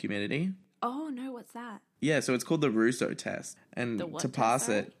LGBT community? Oh no, what's that? Yeah, so it's called the Russo test. And The what to test, pass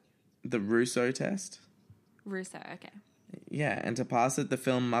sorry? it, the Russo test. Russo. Okay. Yeah, and to pass it, the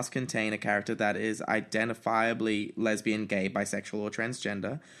film must contain a character that is identifiably lesbian, gay, bisexual, or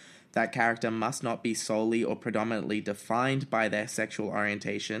transgender. That character must not be solely or predominantly defined by their sexual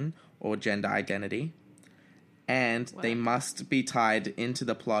orientation or gender identity. And they Wow. must be tied into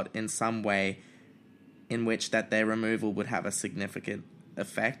the plot in some way in which that their removal would have a significant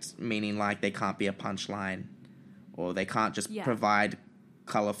effect, meaning like they can't be a punchline or they can't just Yeah. provide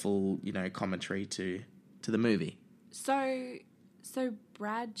colorful, commentary to the movie. So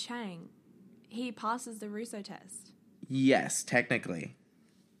Brad Chang, he passes the Russo test. Yes, technically.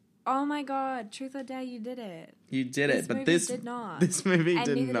 Oh my god, truth or dare, you did it. You did it, but movie this did not. This movie And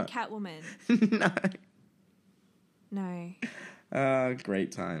did neither not. did Catwoman. No. No.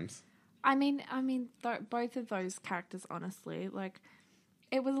 Great times. I mean, both of those characters, honestly, like,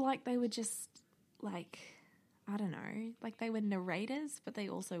 it was like they were just, like, I don't know, like they were narrators, but they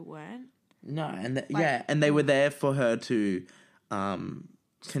also weren't. No, and Like- and they were there for her to,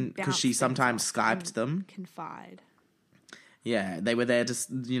 because bounce she things sometimes off Skyped and them. Confide. Yeah, they were there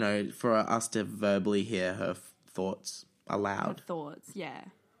to, for us to verbally hear her thoughts Her aloud. thoughts, yeah.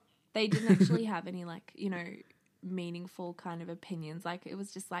 They didn't actually have any, like, meaningful kind of opinions. Like, it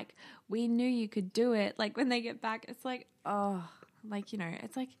was just like, we knew you could do it. Like, when they get back, it's like, oh, like, you know,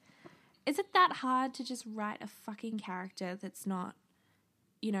 it's like, is it that hard to just write a fucking character that's not,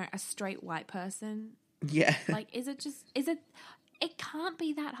 you know, a straight white person? Yeah. Like, it can't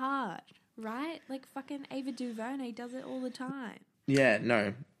be that hard, right? Like, fucking Ava DuVernay does it all the time. Yeah,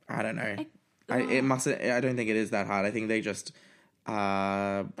 no, I don't know. I don't think it is that hard. I think they just,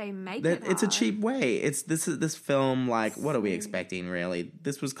 They make it it's a hard. cheap way. It's this film, like, what are we expecting, really?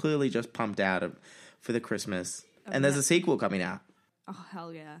 This was clearly just pumped out for the Christmas. And there's a sequel coming out. Oh,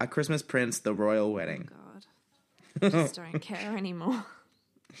 hell yeah. A Christmas Prince, The Royal Wedding. God. I just don't care anymore.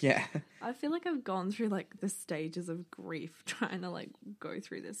 Yeah. I feel like I've gone through, like, the stages of grief trying to, like, go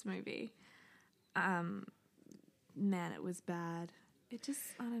through this movie. Man, it was bad. It just,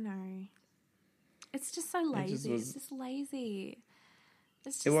 I don't know. It's just so lazy. It's just lazy.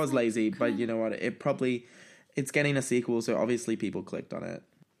 It's just It was like, lazy, but you know what? It's getting a sequel, so obviously people clicked on it.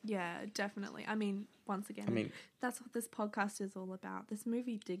 Yeah, definitely. I mean, once again, that's what this podcast is all about. This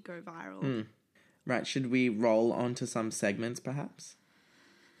movie did go viral. Right, should we roll on to some segments, perhaps?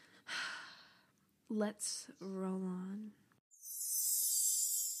 Let's roll on.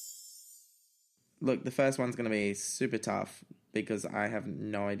 Look, the first one's going to be super tough because I have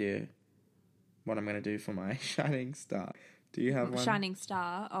no idea what I'm going to do for my Shining Star. Do you have one? Shining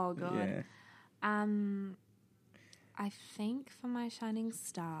Star? Oh, God. Yeah. I think for my Shining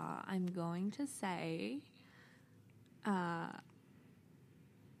Star, I'm going to say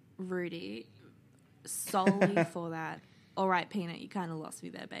Rudy, solely for that. All right, Peanut, you kind of lost me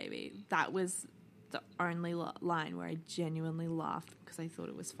there, baby. That was the only line where I genuinely laughed because I thought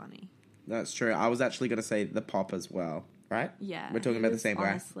it was funny. That's true. I was actually going to say the Pop as well, right? Yeah. We're talking about the same guy.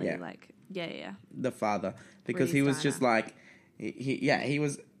 Honestly, Yeah. like, yeah. The father. Because Rudy's he was diner. just like, he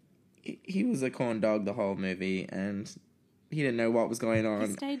was a corn dog the whole movie and he didn't know what was going on.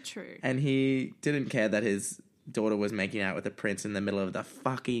 He stayed true. And he didn't care that his daughter was making out with a prince in the middle of the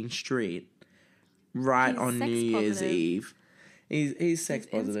fucking street. Right He's on New sex Year's positive. Eve. He's sex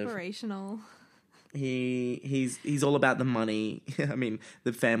positive. Inspirational. He's all about the money. I mean,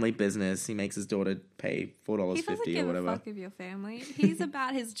 the family business. He makes his daughter pay He doesn't $4.50 or give a whatever. fuck of your family. He's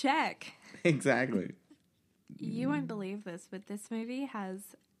about his check. Exactly. You won't believe this, but this movie has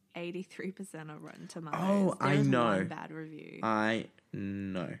 83% of Rotten Tomatoes. Oh, I There's know. one bad review. I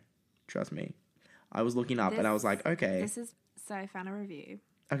know. Trust me. I was looking up and I was like, okay. So I found a review.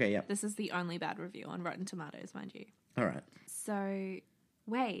 Okay, yeah. This is the only bad review on Rotten Tomatoes, mind you. All right. So,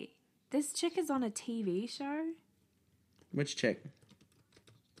 wait. This chick is on a TV show? Which chick?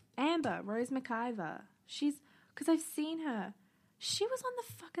 Amber, Rose McIver. Because I've seen her. She was on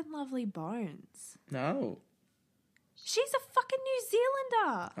the fucking Lovely Bones. No. She's a fucking New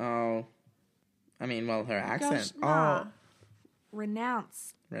Zealander. Oh. I mean, well, her accent. Gosh, nah. Oh.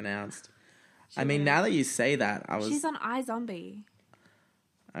 Renounced. Renounced. I mean, now that you say that, She's on iZombie.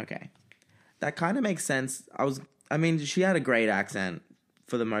 Okay. That kind of makes sense. I mean, she had a great accent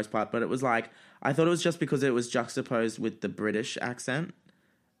for the most part, but it was like, I thought it was just because it was juxtaposed with the British accent.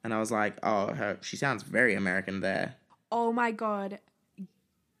 And I was like, oh, she sounds very American there. Oh my God.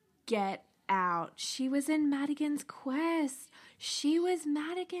 Get out. She was in Madigan's Quest. She was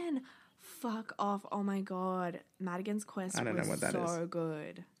Madigan. Fuck off. Oh my God. Madigan's Quest I don't know what that so is.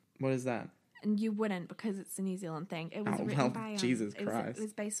 good. What is that? And you wouldn't because it's a New Zealand thing. It was written by... Jesus Christ. It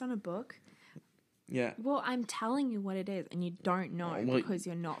was based on a book. Yeah. Well, I'm telling you what it is, and you don't know because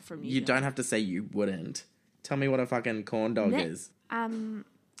you're not from New You Zealand. don't have to say you wouldn't. Tell me what a fucking corn dog is.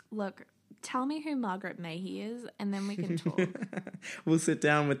 Look, tell me who Margaret Mayhew is, and then we can talk. We'll sit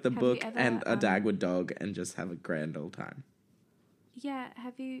down with the Have book you ever, and a Dagwood dog and just have a grand old time. Yeah,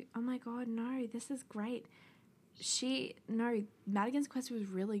 have you... Oh my God, no, this is great. Madigan's Quest was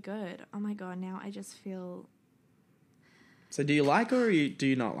really good. Oh my God, now I just feel... So do you like her or do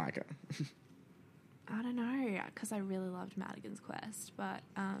you not like her? I don't know, because I really loved Madigan's Quest, but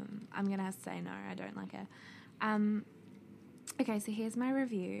I'm going to have to say no, I don't like her. Okay, so here's my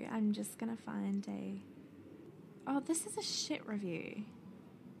review. I'm just going to find a... Oh, this is a shit review.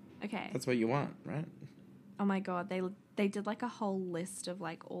 Okay. That's what you want, right? Oh my God, they did like a whole list of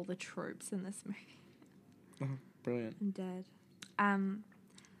like all the tropes in this movie. Oh, brilliant. I'm dead.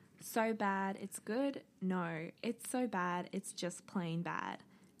 So bad, it's good? No. It's so bad, it's just plain bad.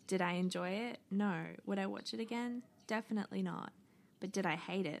 Did I enjoy it? No. Would I watch it again? Definitely not. But did I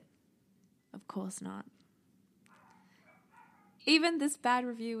hate it? Of course not. Even this bad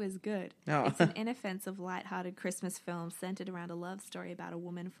review is good. Oh. It's an inoffensive, light-hearted Christmas film centered around a love story about a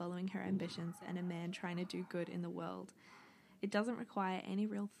woman following her ambitions and a man trying to do good in the world. It doesn't require any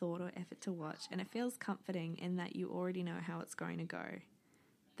real thought or effort to watch, and it feels comforting in that you already know how it's going to go.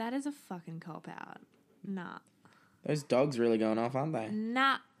 That is a fucking cop-out. Nah. Those dogs really going off, aren't they?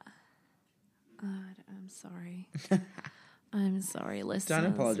 Nah. I'm sorry. I'm sorry, listeners.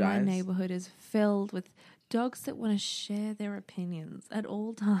 Don't apologise. My neighbourhood is filled with dogs that want to share their opinions at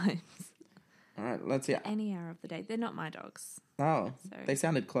all times. All right, let's hear. Any hour of the day. They're not my dogs. Oh, So- they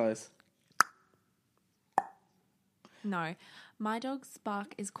sounded close. No. My dog's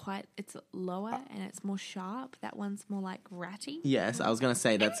bark is it's lower and it's more sharp. That one's more like ratty. Yes, I was going to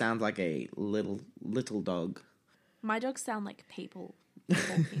say that sounds like a little dog. My dogs sound like people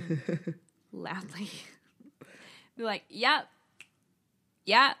talking loudly. They're like, yep,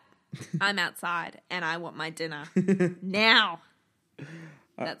 I'm outside and I want my dinner now.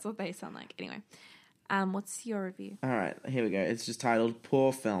 That's what they sound like. Anyway, what's your review? All right, here we go. It's just titled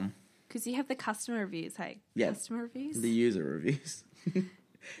Poor Film. Because you have the customer reviews, hey? Yes. Customer reviews? The user reviews.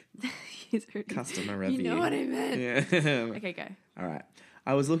 User reviews. Customer review. You know what I meant. Yeah. Okay, go. All right.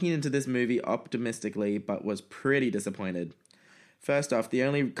 I was looking into this movie optimistically, but was pretty disappointed. First off, the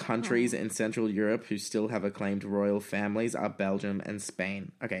only countries in Central Europe who still have acclaimed royal families are Belgium and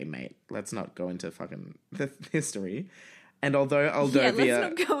Spain. Okay, mate, let's not go into fucking history. And although Moldova... Yeah,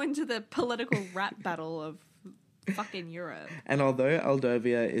 let's not go into the political rap battle of fucking Europe. And although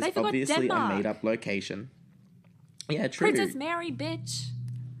Moldova is They forgot obviously Denmark. a made-up location... Yeah, true. Princess Mary, bitch.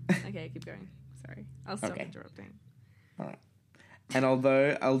 Okay, keep going. Sorry. I'll stop Okay. interrupting. All right. And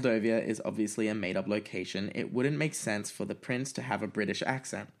although Moldova is obviously a made-up location, it wouldn't make sense for the prince to have a British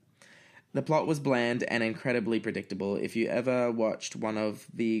accent. The plot was bland and incredibly predictable. If you ever watched one of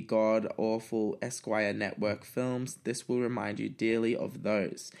the god-awful Esquire Network films, this will remind you dearly of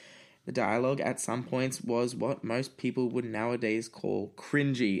those. The dialogue at some points was what most people would nowadays call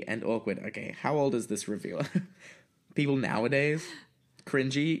cringy and awkward. Okay, how old is this reviewer? People nowadays?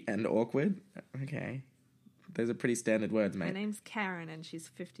 Cringy and awkward? Okay. Those are pretty standard words, My mate. name's Karen and she's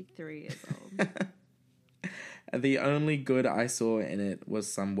 53 years old. The only good I saw in it was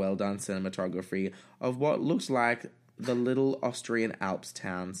some well-done cinematography of what looked like the little Austrian Alps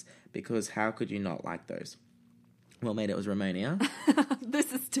towns, because how could you not like those? Well, mate, it was Romania.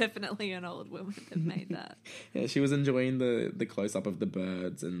 This is definitely an old woman that made that. Yeah, she was enjoying the close-up of the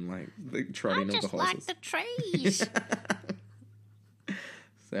birds and, like, the trotting of the horses. trees.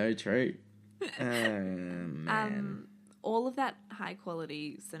 So true. Man. All of that high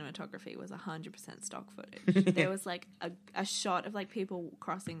quality cinematography was 100% stock footage. There was like a shot of like people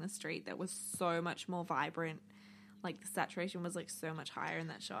crossing the street that was so much more vibrant. Like the saturation was like so much higher in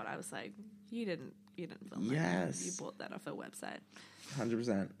that shot. I was like, you didn't film that. Yes. You bought that off a website.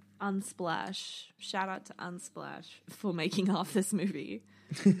 100%. Unsplash. Shout out to Unsplash for making half this movie.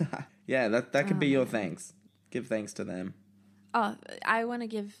 Yeah, that could be your thanks. Give thanks to them. Oh, I want to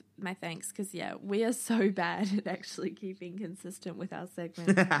give my thanks because, yeah, we are so bad at actually keeping consistent with our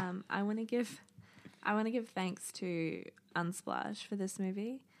segment. I want to give thanks to Unsplash for this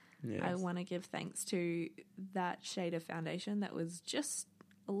movie. Yes. I want to give thanks to that shade of foundation that was just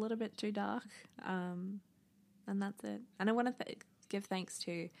a little bit too dark. And that's it. And I want to give thanks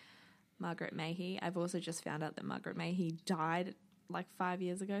to Margaret Mahy. I've also just found out that Margaret Mahy died like 5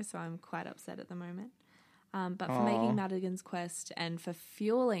 years ago, so I'm quite upset at the moment. But for making Madigan's Quest and for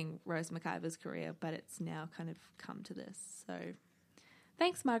fueling Rose McIver's career, but it's now kind of come to this. So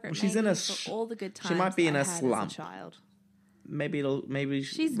thanks, Margaret she's Mahy, in a for all the good times she might be in I a had slump. as a child. Maybe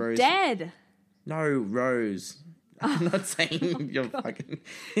She's Rose. dead. No, Rose. I'm not saying you're fucking...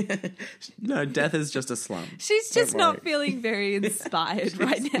 No, death is just a slump. She's just Don't not worry. feeling very inspired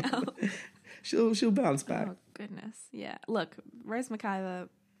right now. She'll bounce back. Oh, goodness. Yeah. Look, Rose McIver,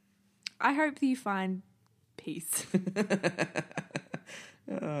 I hope that you find peace.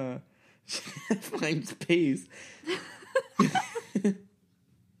 Finds peace.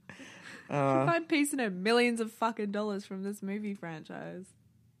 Find peace in her millions of fucking dollars from this movie franchise.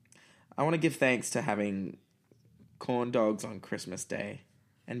 I want to give thanks to having corn dogs on Christmas Day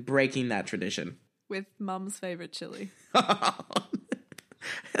and breaking that tradition. With Mum's favourite chili.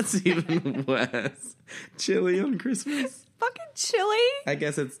 That's even worse. Chili on Christmas. Fucking chili? I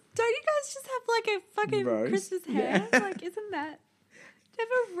guess it's Don't you guys just have like a fucking Rose? Christmas ham? Yeah. Like, isn't that... Have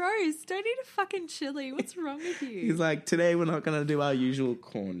a roast. Don't eat a fucking chili. What's wrong with you? He's like, today we're not going to do our usual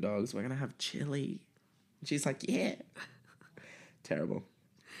corn dogs. We're going to have chili. And she's like, yeah. Terrible.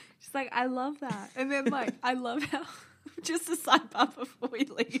 She's like, I love that. And then like, I love how... Just a sidebar before we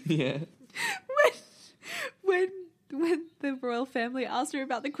leave. Yeah. When when the royal family asked her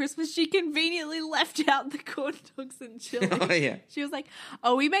about the Christmas, she conveniently left out the corn dogs and chili. Oh, yeah. She was like,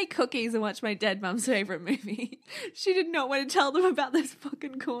 "Oh, we make cookies and watch my dead mum's favorite movie." She did not want to tell them about those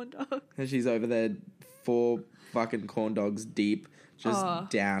fucking corn dogs. And she's over there 4 fucking corn dogs deep, just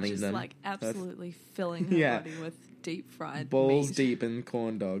downing just them. like absolutely filling her Yeah. body with deep fried Balls meat. deep in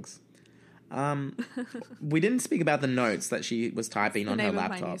corn dogs. We didn't speak about the notes that she was typing on her name of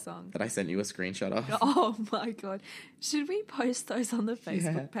my new laptop song. that I sent you a screenshot of. Oh my god. Should we post those on the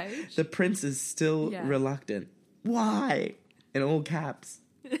Facebook Yeah. page? The prince is still Yeah. reluctant. Why? In all caps.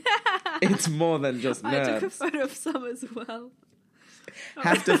 It's more than just I took a nerves. photo of some as well.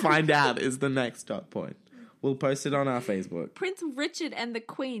 Have to find out is the next dot point. We'll post it on our Facebook. Prince Richard and the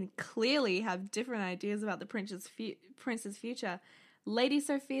Queen clearly have different ideas about the prince's future. Lady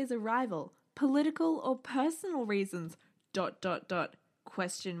Sophia's arrival, political or personal reasons, ...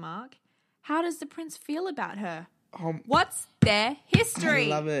 question mark. How does the prince feel about her? What's their history? I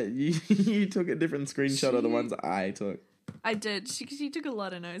love it. You took a different screenshot of the ones I took. I did. She took a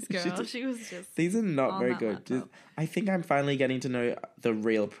lot of notes, girl. She was just... These are not on very that good. laptop. I think I'm finally getting to know the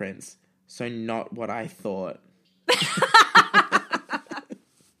real prince. So not what I thought.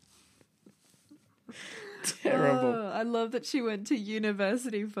 Terrible. Oh, I love that she went to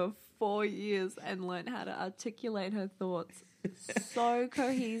university for 4 years and learned how to articulate her thoughts so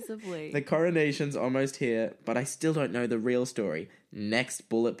cohesively. The coronation's almost here, but I still don't know the real story. Next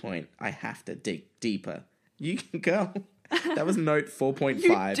bullet point, I have to dig deeper. You can go. That was note 4.5.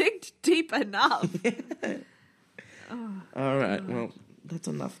 You digged deep enough. All right, well, that's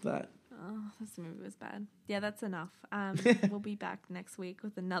enough of that. Oh, this movie was bad. Yeah, that's enough. We'll be back next week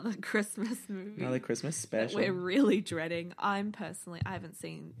with another Christmas movie. Another Christmas that special. we're really dreading. I haven't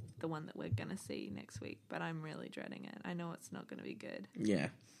seen the one that we're going to see next week, but I'm really dreading it. I know it's not going to be good. Yeah.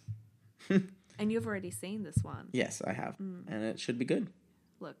 And you've already seen this one. Yes, I have. And it should be good.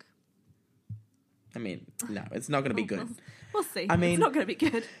 Look. I mean, no, it's not going to be good. We'll see. I mean- it's not going to be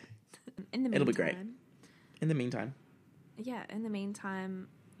good. In the meantime, It'll be great. In the meantime. Yeah, in the meantime,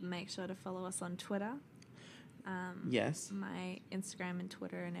 make sure to follow us on Twitter. Yes. My Instagram and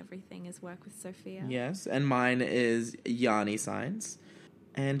Twitter and everything is Work with Sophia. Yes. And mine is Yanni Signs.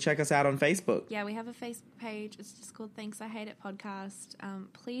 And check us out on Facebook. Yeah, we have a Facebook page. It's just called Thanks I Hate It Podcast.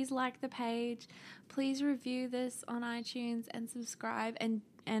 Please like the page. Please review this on iTunes and subscribe. And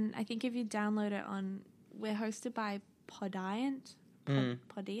I think if you download it we're hosted by Podiant.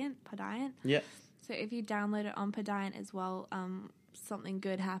 Podiant. Yep. So if you download it on Podiant as well, something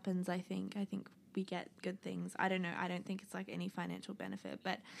good happens, I think. I think we get good things. I don't know. I don't think it's like any financial benefit,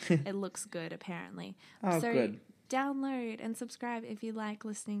 but it looks good apparently. Oh, so good. Download and subscribe if you like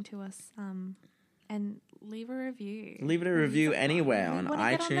listening to us, and leave a review. Leave it a review anywhere on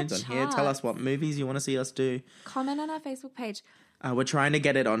wanna get on the iTunes, on here. Tell us charts. what movies you want to see us do. Comment on our Facebook page. We're trying to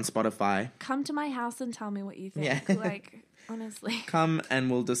get it on Spotify. Come to my house and tell me what you think. Yeah. Like, honestly. Come and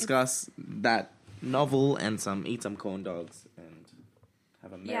we'll discuss that novel and eat some corn dogs and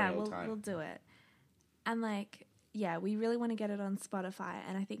have a merry old time. We'll do it. And we really want to get it on Spotify,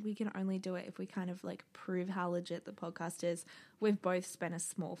 and I think we can only do it if we kind of prove how legit the podcast is. We've both spent a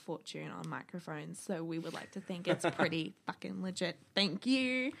small fortune on microphones, so we would like to think it's pretty fucking legit. Thank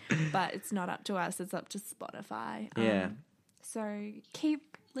you. But it's not up to us, it's up to Spotify. Yeah. So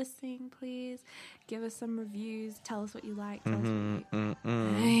keep listening, please. Give us some reviews. Tell us what you like. Tell us what you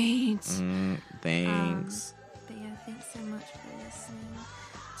hate. Thanks. But yeah, thanks so much for listening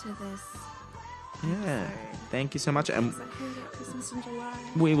to this. Yeah. Thank you so much. And It's like Christmas in July.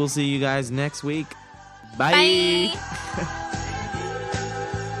 we will see you guys next week. Bye. Bye.